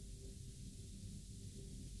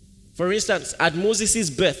 For instance, at Moses'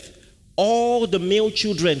 birth, all the male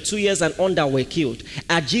children 2 years and under were killed.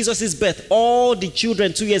 At Jesus' birth, all the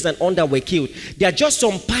children 2 years and under were killed. There are just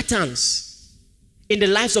some patterns in the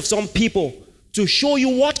lives of some people to show you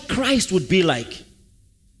what Christ would be like.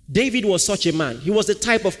 David was such a man. He was the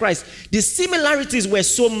type of Christ. The similarities were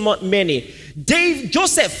so many.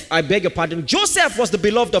 Joseph was the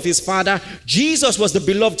beloved of his father. Jesus was the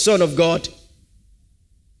beloved son of God.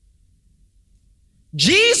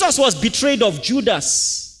 Jesus was betrayed of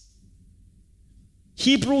Judas,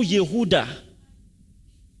 Hebrew Yehuda.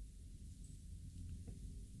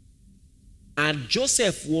 And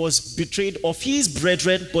Joseph was betrayed of his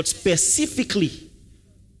brethren, but specifically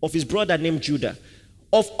of his brother named Judah.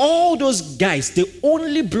 Of all those guys, the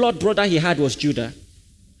only blood brother he had was Judah.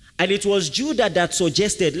 And it was Judah that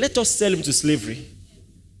suggested, let us sell him to slavery.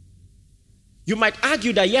 You might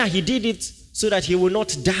argue that, yeah, he did it so that he will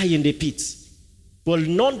not die in the pit. But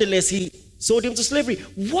nonetheless, he sold him to slavery.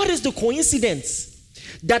 What is the coincidence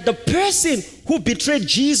that the person who betrayed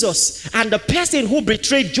Jesus and the person who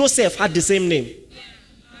betrayed Joseph had the same name?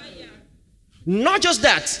 Not just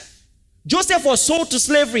that. Joseph was sold to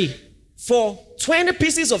slavery for 20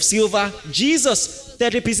 pieces of silver. Jesus,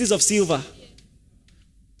 30 pieces of silver.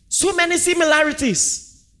 So many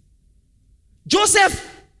similarities. Joseph,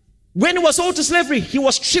 when he was sold to slavery, he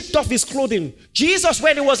was stripped of his clothing. Jesus,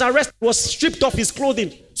 when he was arrested, was stripped of his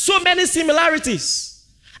clothing. So many similarities.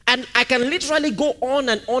 And I can literally go on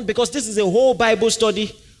and on because this is a whole Bible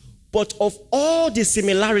study. But of all the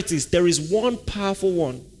similarities, there is one powerful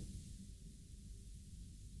one.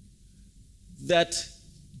 That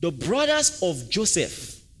the brothers of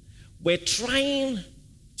Joseph were trying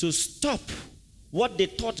to stop what they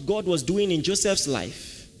thought God was doing in Joseph's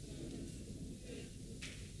life.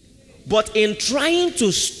 But in trying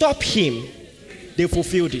to stop him, they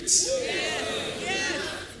fulfilled it.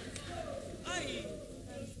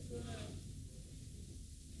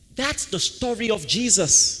 That's the story of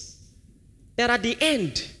Jesus. That at the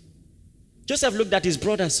end, Joseph looked at his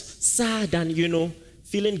brothers, sad and,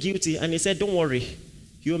 feeling guilty. And he said, don't worry.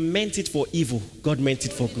 You meant it for evil. God meant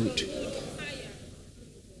it for good.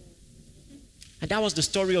 And that was the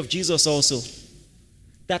story of Jesus also.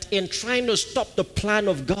 That in trying to stop the plan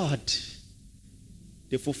of God,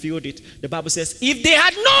 they fulfilled it. The Bible says, if they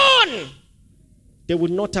had known, they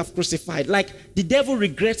would not have crucified. Like the devil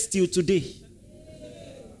regrets till today.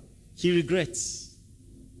 He regrets.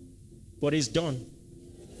 But it's done.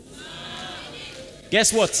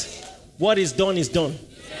 Guess what? What is done is done.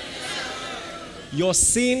 Your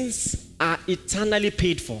sins are eternally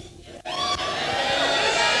paid for.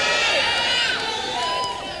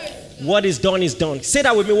 What is done is done. Say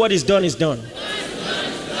that with me. What is done is done.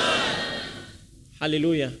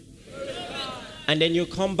 Hallelujah. And then you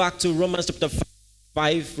come back to Romans chapter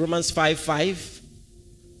 5, Romans 5:5.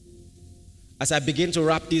 As I begin to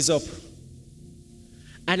wrap this up.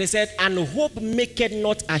 And he said, and hope maketh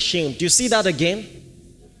not ashamed. Do you see that again?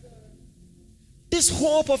 This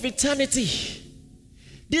hope of eternity,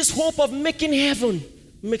 this hope of making heaven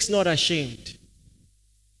makes not ashamed.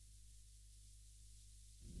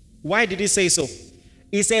 Why did he say so?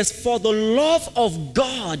 He says, for the love of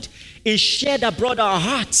God is shed abroad our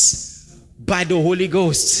hearts by the Holy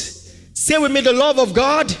Ghost. Say with me, the love of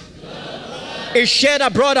God is shed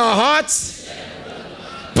abroad our hearts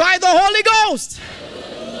by the Holy Ghost.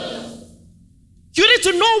 You need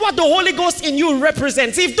to know what the Holy Ghost in you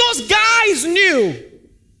represents. If those guys knew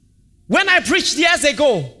when I preached years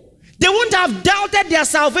ago, they wouldn't have doubted their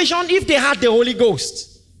salvation if they had the Holy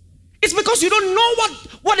Ghost. It's because you don't know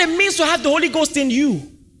what it means to have the Holy Ghost in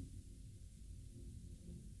you.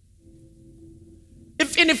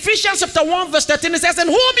 If in Ephesians chapter 1 verse 13 it says, in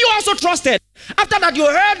whom you also trusted, after that you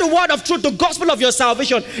heard the word of truth, the gospel of your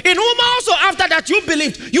salvation, in whom also after that you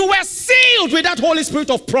believed, you were sealed with that Holy Spirit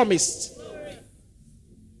of promise,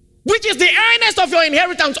 which is the earnest of your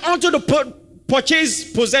inheritance unto the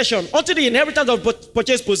purchased possession, unto the inheritance of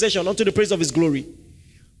purchased possession, unto the praise of his glory.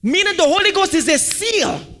 Meaning the Holy Ghost is a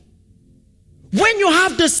seal. When you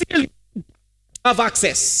have the seal, you have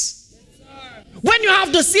access. When you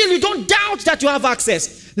have the seal, you don't doubt that you have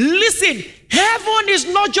access. Listen, heaven is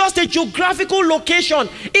not just a geographical location,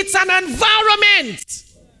 it's an environment.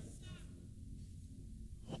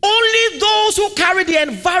 Only those who carry the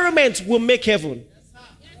environment will make heaven.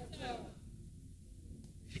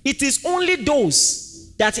 It is only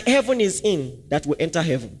those that heaven is in that will enter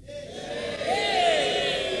heaven.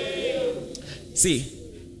 See,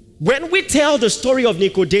 when we tell the story of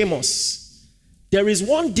Nicodemus, there is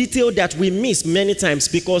one detail that we miss many times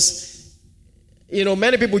because,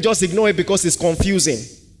 many people just ignore it because it's confusing.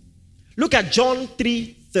 Look at John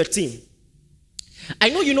 3:13. I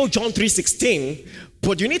know you know John 3:16,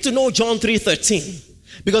 but you need to know John 3:13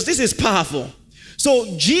 because this is powerful.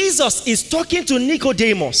 So Jesus is talking to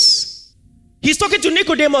Nicodemus. He's talking to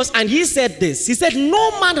Nicodemus and he said this. He said,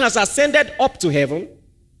 no man has ascended up to heaven,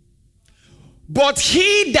 but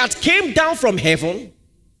he that came down from heaven,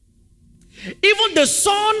 even the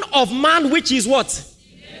Son of Man, which is what?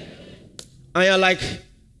 And you're like,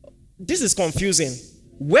 this is confusing.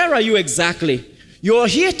 Where are you exactly? You're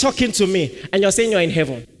here talking to me and you're saying you're in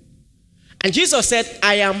heaven. And Jesus said,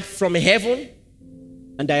 I am from heaven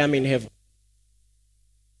and I am in heaven.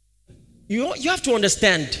 You have to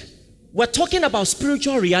understand, we're talking about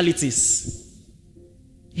spiritual realities.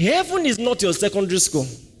 Heaven is not your secondary school.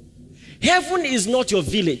 Heaven is not your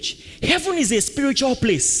village. Heaven is a spiritual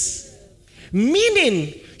place.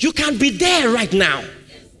 Meaning, you can be there right now.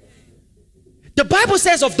 The Bible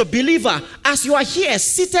says of the believer, as you are here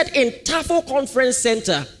seated in Tafo Conference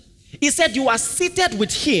Center, it said you are seated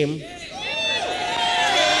with him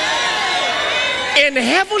in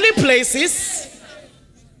heavenly places.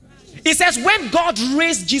 It says when God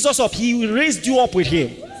raised Jesus up, he raised you up with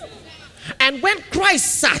him. And when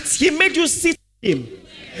Christ sat, he made you sit with him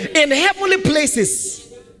in heavenly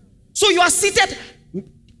places. So you are seated.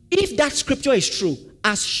 If that scripture is true,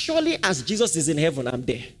 as surely as Jesus is in heaven, I'm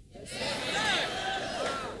there.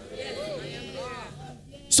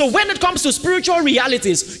 So when it comes to spiritual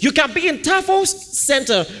realities, you can be in Tafo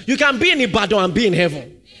Center, you can be in Ibadan and be in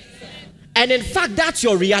heaven. And in fact, that's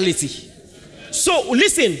your reality. So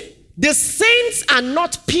listen, the saints are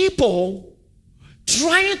not people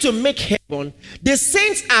trying to make heaven. The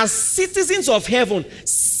saints are citizens of heaven,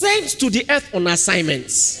 sent to the earth on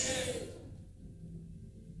assignments.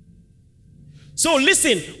 So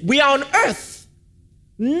listen, we are on earth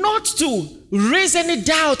not to raise any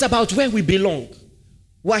doubt about where we belong.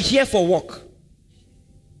 We're here for work.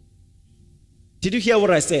 Did you hear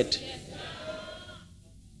what I said?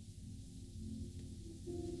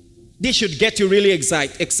 This should get you really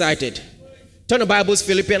excited. Turn the Bibles,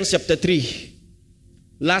 Philippians chapter 3.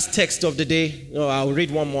 Last text of the day. No, I'll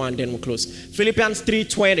read one more and then we'll close. Philippians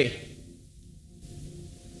 3:20.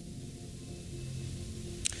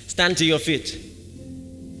 Stand to your feet.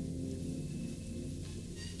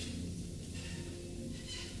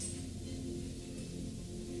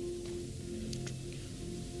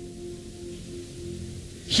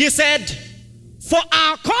 He said, for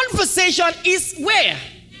our conversation is where?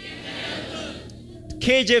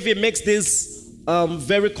 KJV makes this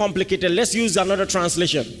very complicated. Let's use another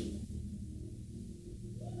translation.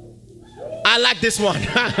 I like this one.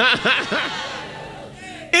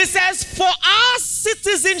 It says, for our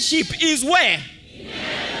citizenship is where?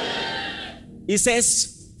 It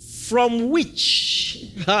says, from which?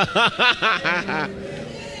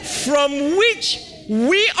 From which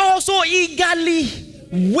we also eagerly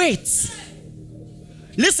wait.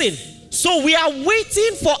 Listen, so we are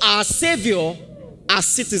waiting for our Savior as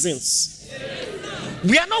citizens.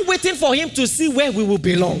 We are not waiting for him to see where we will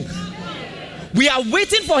belong. We are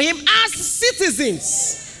waiting for him as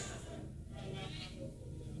citizens.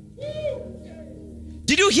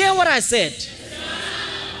 Did you hear what I said?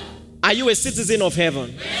 Are you a citizen of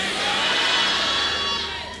heaven?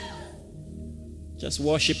 Just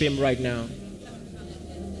worship him right now.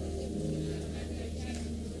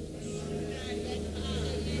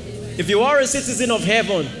 If you are a citizen of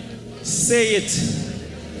heaven, say it.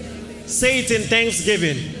 Say it in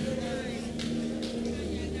thanksgiving.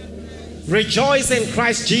 Rejoice in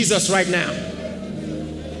Christ Jesus right now.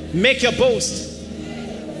 Make your boast.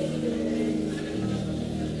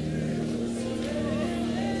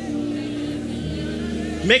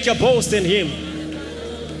 Make your boast in him.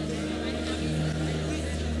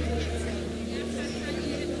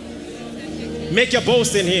 Make your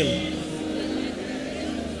boast in him.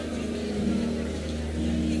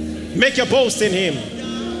 Make your boast in him.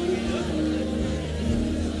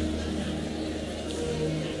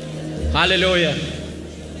 Hallelujah.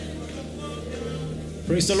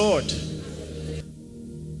 Praise the Lord.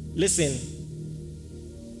 Listen.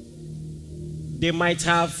 They might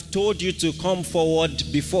have told you to come forward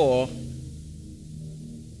before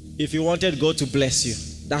if you wanted God to bless you.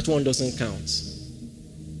 That one doesn't count.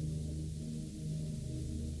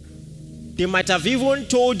 They might have even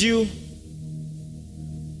told you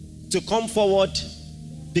to come forward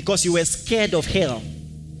because you were scared of hell.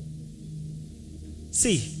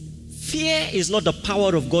 See, fear is not the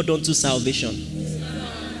power of God unto salvation.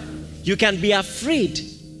 You can be afraid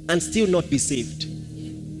and still not be saved.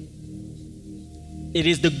 It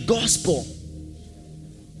is the gospel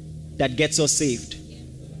that gets us saved.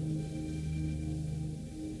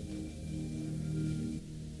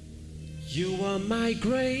 You are my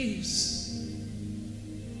grace.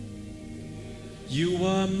 You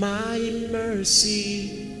are my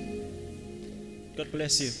mercy. God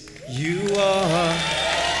bless you. You are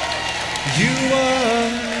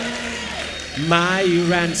my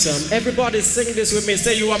ransom. Everybody sing this with me.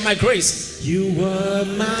 Say, you are my grace. You are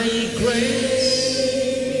my grace.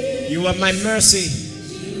 You are my mercy.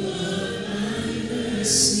 You are my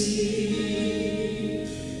mercy.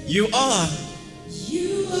 You are.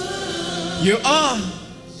 You are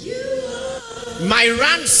my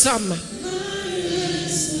ransom.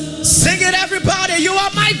 Sing it, everybody. You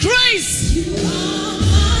are my grace. You are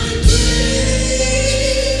my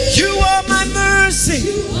grace. You are my mercy.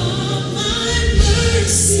 You are my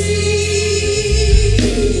mercy.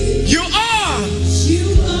 You are. You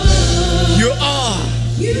are. You are.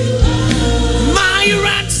 You are my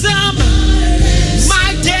ransom.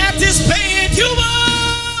 My debt is paid. You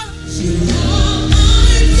are. You are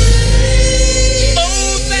my grace.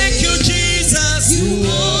 Oh, thank you, Jesus. You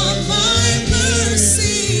are my mercy.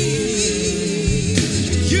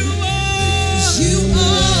 You are. You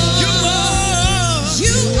are. You are.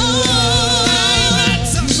 You are my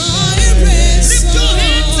ransom. My ransom. Lift your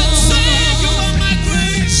hands and say, you are my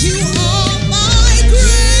grace. You are my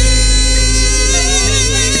grace.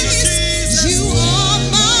 You are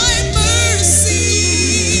my mercy.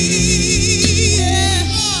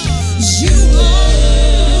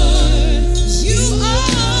 You are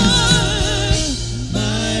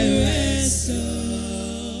my ransom.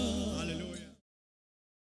 Hallelujah.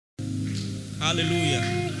 Hallelujah.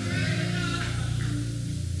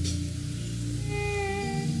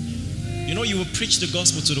 You know, you will preach the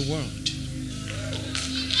gospel to the world.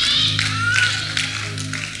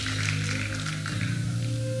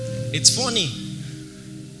 It's funny.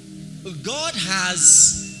 God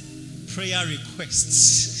has prayer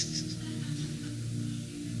requests.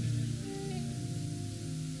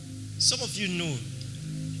 Some of you know.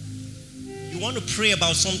 You want to pray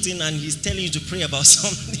about something and he's telling you to pray about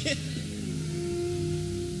something.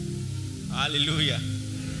 Hallelujah.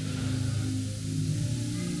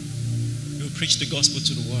 You preach the gospel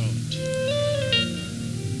to the world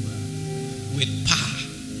with power,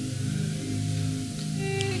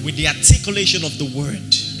 with the articulation of the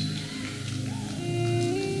word.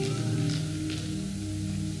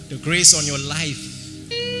 The grace on your life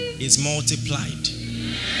is multiplied.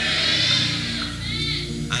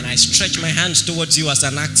 And I stretch my hands towards you as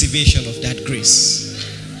an activation of that grace.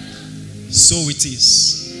 So it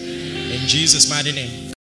is. In Jesus' mighty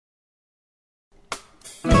name.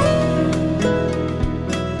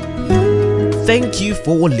 Thank you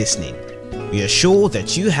for listening. We are sure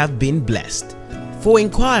that you have been blessed. For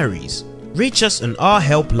inquiries, reach us on our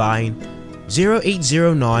helpline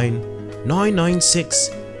 0809 996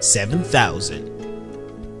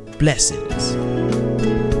 7000. Blessings.